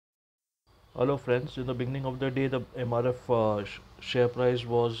Hello friends, in the beginning of the day the MRF share price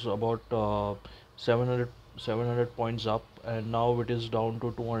was about 700 points up, and now it is down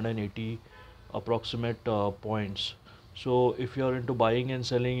to 280 approximate points. So if you are into buying and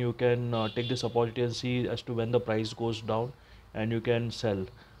selling, you can take this opportunity and see as to when the price goes down and you can sell.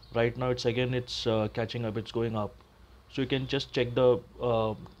 Right now it's catching up, it's going up. So you can just check the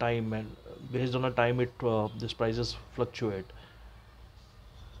time, and based on the time this prices fluctuate.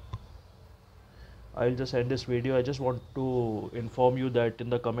 I'll just end this video. I just want to inform you that in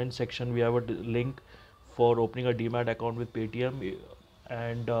the comment section we have a link for opening a demat account with Paytm,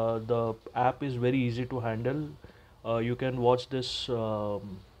 and the app is very easy to handle. You can watch this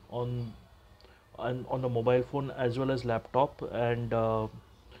on on the mobile phone as well as laptop, and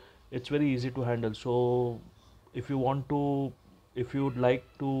it's very easy to handle. So if you want to, if you would like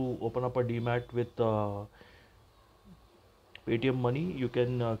to open up a demat with Paytm Money, you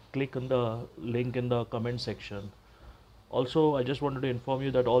can click on the link in the comment section. Also, I just wanted to inform you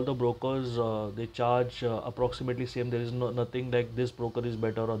that all the brokers they charge approximately same. There is nothing like this broker is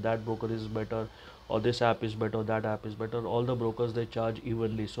better or that broker is better, or this app is better, that app is better. All the brokers they charge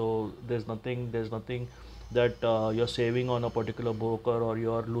evenly. So there's nothing that you're saving on a particular broker or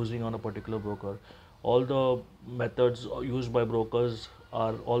you're losing on a particular broker. All the methods used by brokers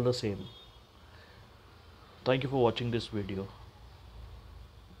are all the same. Thank you for watching this video.